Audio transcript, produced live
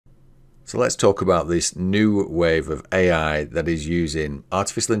So let's talk about this new wave of AI that is using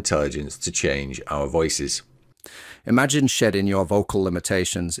artificial intelligence to change our voices. Imagine shedding your vocal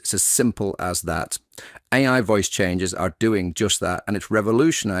limitations. It's as simple as that. AI voice changes are doing just that, and it's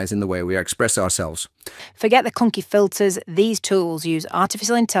revolutionizing the way we express ourselves. Forget the clunky filters. These tools use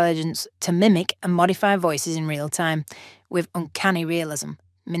artificial intelligence to mimic and modify voices in real time with uncanny realism.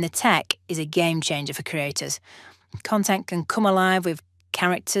 I mean, the tech is a game changer for creators. Content can come alive with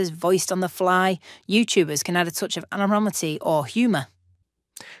characters voiced on the fly. YouTubers can add a touch of anonymity or humour.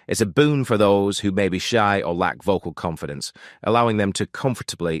 It's a boon for those who may be shy or lack vocal confidence, allowing them to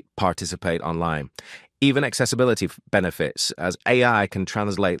comfortably participate online. Even accessibility benefits, as AI can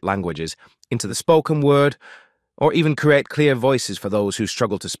translate languages into the spoken word or even create clear voices for those who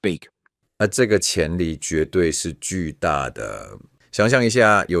struggle to speak. 这个潜力绝对是巨大的。想象一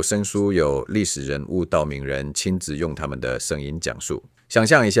下，有声书有历史人物到名人亲自用他们的声音讲述。想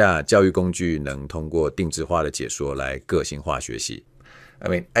象一下，教育工具能通过定制化的解说来个性化学习。I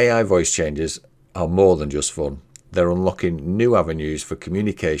mean, AI voice changes are more than just fun. They're unlocking new avenues for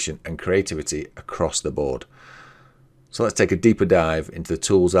communication and creativity across the board. So let's take a deeper dive into the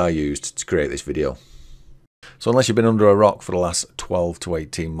tools I used to create this video. So unless you've been under a rock for the last 12 to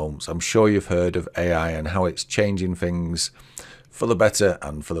 18 months, I'm sure you've heard of AI and how it's changing things for the better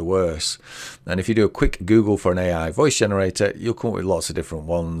and for the worse. And if you do a quick Google for an AI voice generator, you'll come up with lots of different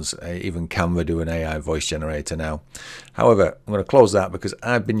ones. Even Canva do an AI voice generator now. However, I'm going to close that because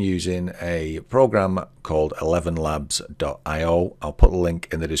I've been using a program called ElevenLabs.io. I'll put a link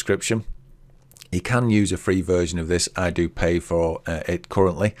in the description. You can use a free version of this. I do pay for it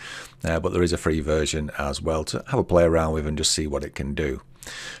currently, but there is a free version as well to have a play around with and just see what it can do.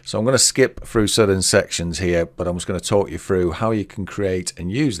 So I'm going to skip through certain sections here, but I'm just going to talk you through how you can create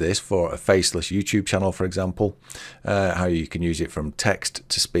and use this for a faceless YouTube channel, for example, how you can use it from text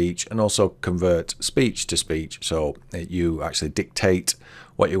to speech and also convert speech to speech. So you actually dictate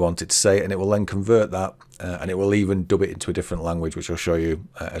what you want it to say and it will then convert that and it will even dub it into a different language, which I'll show you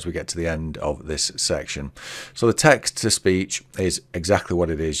as we get to the end of this section. So the text to speech is exactly what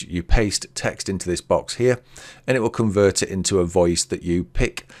it is. You paste text into this box here and it will convert it into a voice that you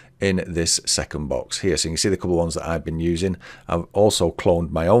pick in this second box here. So you can see the couple of ones that I've been using. I've also cloned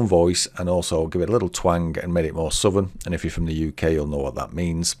my own voice and also give it a little twang and made it more southern. And if you're from the UK, you'll know what that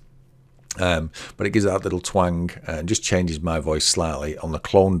means. But it gives that little twang and just changes my voice slightly on the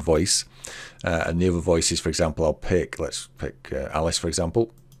cloned voice. And the other voices, for example, let's pick Alice, for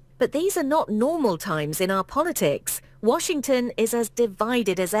example. But these are not normal times in our politics. Washington is as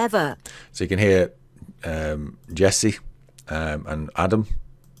divided as ever. So you can hear Jesse and Adam.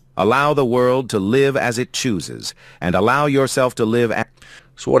 Allow the world to live as it chooses, and allow yourself to live as...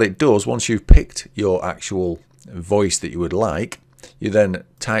 So what it does, once you've picked your actual voice that you would like, you then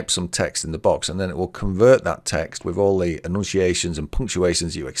type some text in the box and then it will convert that text with all the enunciations and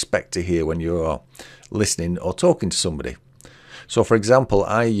punctuations you expect to hear when you're listening or talking to somebody. So for example,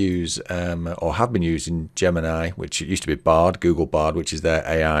 I use or have been using Gemini, which used to be Bard, Google Bard, which is their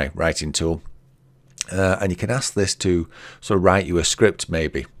AI writing tool. And you can ask this to sort of write you a script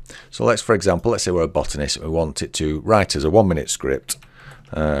maybe. So for example, let's say we're a botanist and we want it to write as a 1-minute script.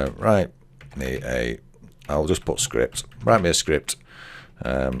 Write me I'll just put script. Write me a script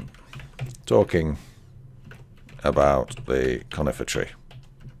talking about the conifer tree.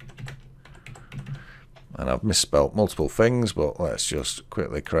 And I've misspelled multiple things, but let's just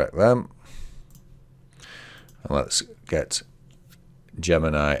quickly correct them. And let's get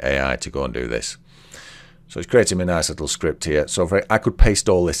Gemini AI to go and do this. So it's creating me a nice little script here. So if I could paste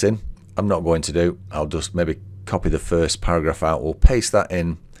all this in, I'm not going to do. I'll just maybe copy the first paragraph out. We'll paste that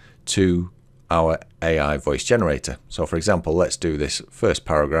in to our AI voice generator. So for example, let's do this first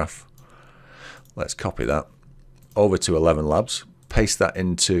paragraph. Let's copy that over to ElevenLabs, paste that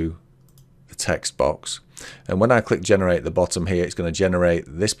into the text box. And when I click generate at the bottom here, it's going to generate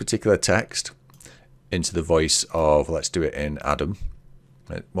this particular text into the voice of, let's do it in Adam.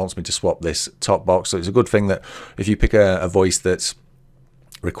 It wants me to swap this top box. So it's a good thing that if you pick a voice that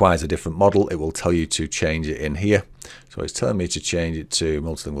requires a different model, it will tell you to change it in here. So it's telling me to change it to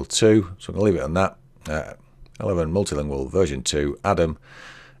multilingual 2. So I'm going to leave it on that. 11 multilingual version 2, Adam.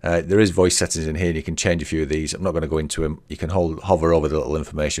 There is voice settings in here and you can change a few of these. I'm not going to go into them. You can hover over the little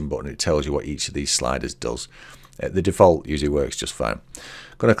information button. It tells you what each of these sliders does. The default usually works just fine.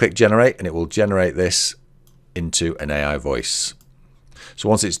 I'm going to click generate and it will generate this into an AI voice. So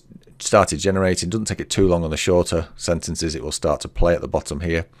once it's started generating, it doesn't take it too long on the shorter sentences. It will start to play at the bottom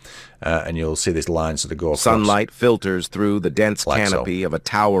here and you'll see this line sort of go across. Sunlight filters through the dense canopy of a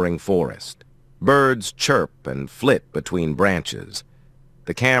towering forest. Birds chirp and flit between branches.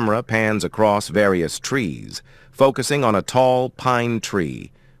 The camera pans across various trees, focusing on a tall pine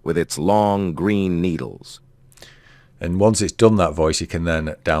tree with its long green needles. And once it's done that voice, you can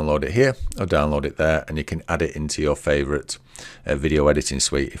then download it here or download it there, and you can add it into your favorite video editing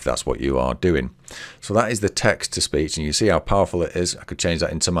suite if that's what you are doing. So that is the text to speech, and you see how powerful it is. I could change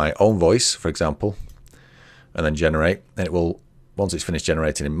that into my own voice, for example, and then generate, and it will, once it's finished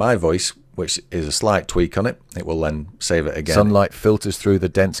generating in my voice, which is a slight tweak on it, it will then save it again. Sunlight filters through the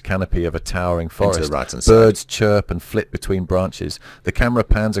dense canopy of a towering forest. Into the right-hand side. Birds chirp and flit between branches. The camera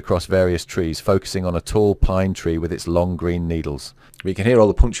pans across various trees, focusing on a tall pine tree with its long green needles. You can hear all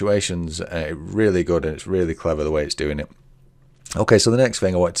the punctuations. Really good, and it's really clever the way it's doing it. Okay, so the next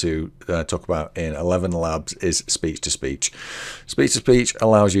thing I want to talk about in ElevenLabs is speech-to-speech. Speech-to-speech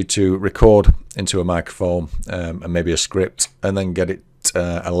allows you to record into a microphone and maybe a script, and then get it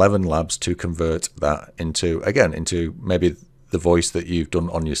ElevenLabs to convert that into maybe the voice that you've done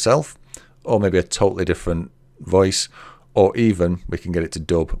on yourself, or maybe a totally different voice, or even we can get it to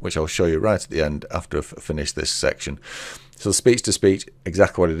dub, which I'll show you right at the end after I've finished this section. So speech-to-speech,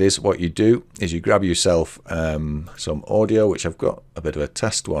 exactly what it is. What you do is you grab yourself some audio, which I've got a bit of a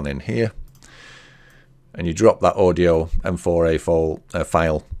test one in here, and you drop that audio M4A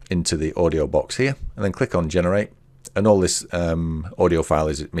file into the audio box here, and then click on generate. And all this audio file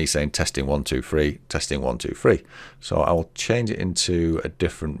is me saying testing 1 2 3, testing 1 2 3. So I'll change it into a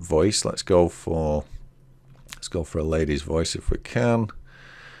different voice. Let's go for a lady's voice if we can.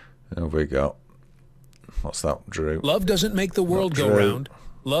 There we go. What's that, Drew? Love doesn't make the world go round.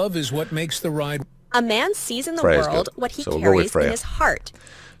 Love is what makes the ride. A man sees in the Freya's world good. what he So we'll go with carries in Freya. his heart.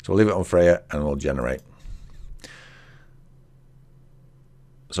 So we'll leave it on Freya and we'll generate.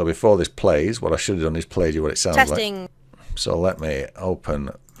 So before this plays, what I should have done is played you what it sounds Testing. like. So let me open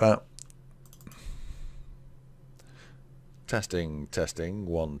that. Testing, testing,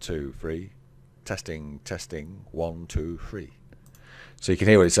 1 2 3. Testing, testing, 1 2 3. So you can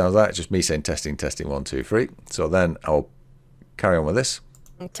hear what it sounds like. It's just me saying testing, testing, 1 2 3. So then I'll carry on with this.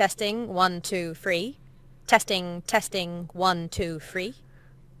 Testing 1 2 3. Testing, testing 1 2 3.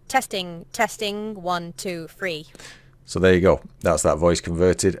 Testing, testing 1 2 3. So there you go. That's that voice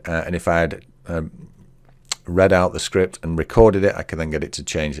converted. And if I had read out the script and recorded it, I can then get it to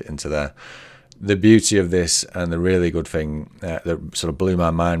change it into there. The beauty of this, and the really good thing that sort of blew my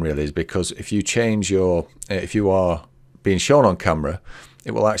mind really, is because if you change your, if you are being shown on camera,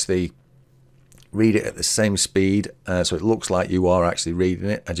 it will actually read it at the same speed, so it looks like you are actually reading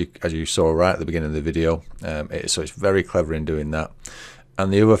it, as you saw right at the beginning of the video. So it's very clever in doing that.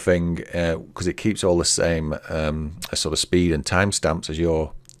 And the other thing, because it keeps all the same sort of speed and timestamps as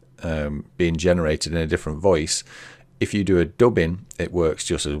you're being generated in a different voice, if you do a dubbing, it works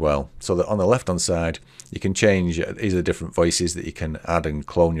just as well. So that on the left hand side, you can change, these are the different voices that you can add and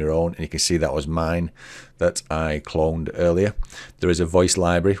clone your own, and you can see that was mine that I cloned earlier. There is a voice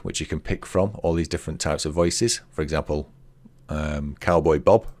library which you can pick from, all these different types of voices. For example, Cowboy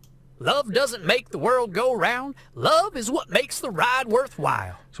Bob. Love doesn't make the world go round. Love is what makes the ride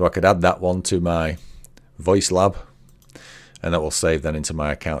worthwhile. So I could add that one to my voice lab, and that will save then into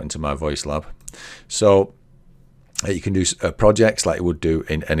my account, into my voice lab. So you can do projects like you would do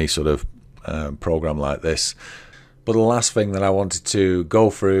in any sort of program like this. But the last thing that I wanted to go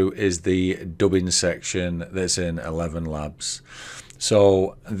through is the dubbing section that's in ElevenLabs.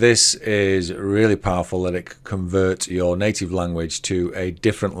 So this is really powerful, that it can convert your native language to a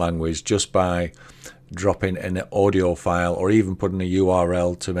different language just by dropping an audio file, or even putting a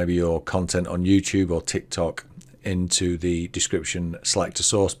URL to maybe your content on YouTube or TikTok into the description select to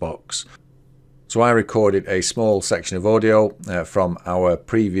source box. So I recorded a small section of audio from our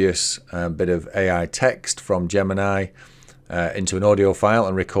previous bit of AI text from Gemini into an audio file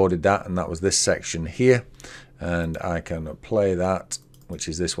and recorded that, and that was this section here. And I can play that, which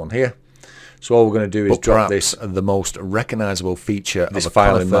is this one here. So all we're going to do is drop this. The most recognizable feature This of a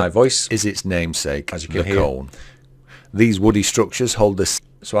file in conifer my voice is its namesake, as you can the hear. cone. These woody structures hold this.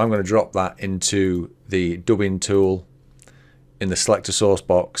 So I'm going to drop that into the dubbing tool in the select to source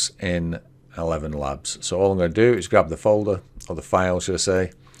box in ElevenLabs. So all I'm going to do is grab the folder, or the file should I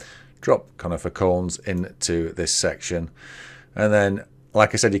say, drop conifer cones into this section, and then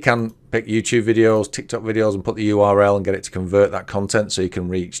like I said, you can pick YouTube videos, TikTok videos, and put the URL and get it to convert that content so you can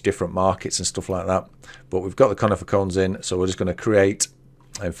reach different markets and stuff like that. But we've got the conifer cones in, so we're just going to create,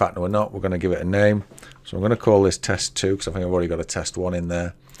 in fact no we're not, we're going to give it a name. So I'm going to call this test 2 because I think I've already got a test 1 in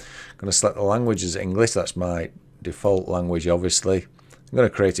there. I'm going to select the language as English, that's my default language obviously. I'm going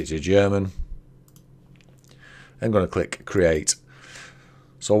to create it to German. I'm going to click create.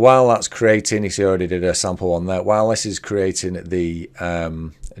 So while that's creating, you see I already did a sample on there, while this is creating the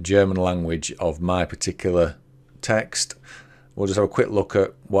German language of my particular text, we'll just have a quick look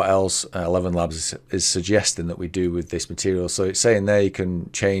at what else ElevenLabs is suggesting that we do with this material. So it's saying there you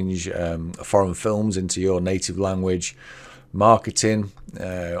can change foreign films into your native language, marketing,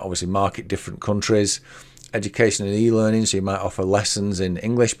 obviously market different countries, education and e-learning, so you might offer lessons in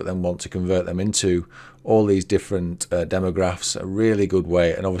English but then want to convert them into all these different demographics. A really good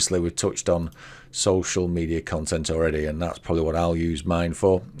way. And obviously we've touched on social media content already, and that's probably what I'll use mine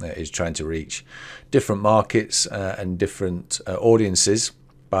for, is trying to reach different markets and different audiences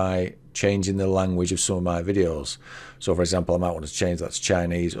by changing the language of some of my videos. So for example, I might want to change that to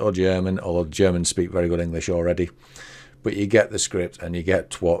Chinese or German, although Germans speak very good English already. But you get the script and you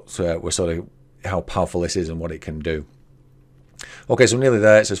get what we're sort of, how powerful this is and what it can do. Okay, so I'm nearly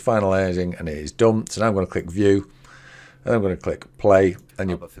there. It says finalizing and it is done. So now I'm going to click view and I'm going to click play, and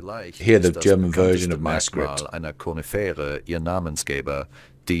you hear the German version of my script. Einer Konifere, ihr Namensgeber,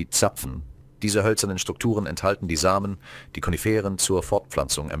 die Zapfen. Diese hölzernen Strukturen enthalten die Samen, die Koniferen zur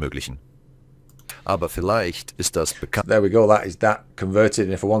Fortpflanzung ermöglichen. Aber vielleicht ist das bekannt. There we go. That is that converted.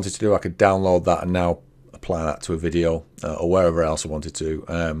 And if I wanted to do, I could download that and now apply that to a video or wherever else I wanted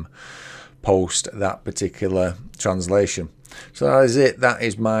to post that particular translation. So that is it. That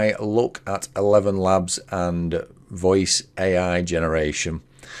is my look at ElevenLabs and voice AI generation.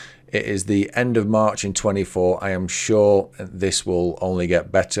 It is the end of March in 24. I am sure this will only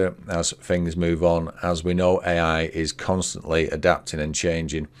get better as things move on. As we know, AI is constantly adapting and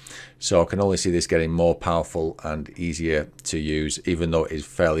changing. So I can only see this getting more powerful and easier to use, even though it is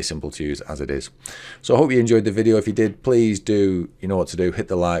fairly simple to use as it is. So I hope you enjoyed the video. If you did, please do, you know what to do, hit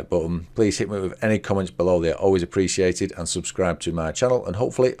the like button. Please hit me with any comments below. They're always appreciated, and subscribe to my channel. And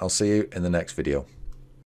hopefully I'll see you in the next video.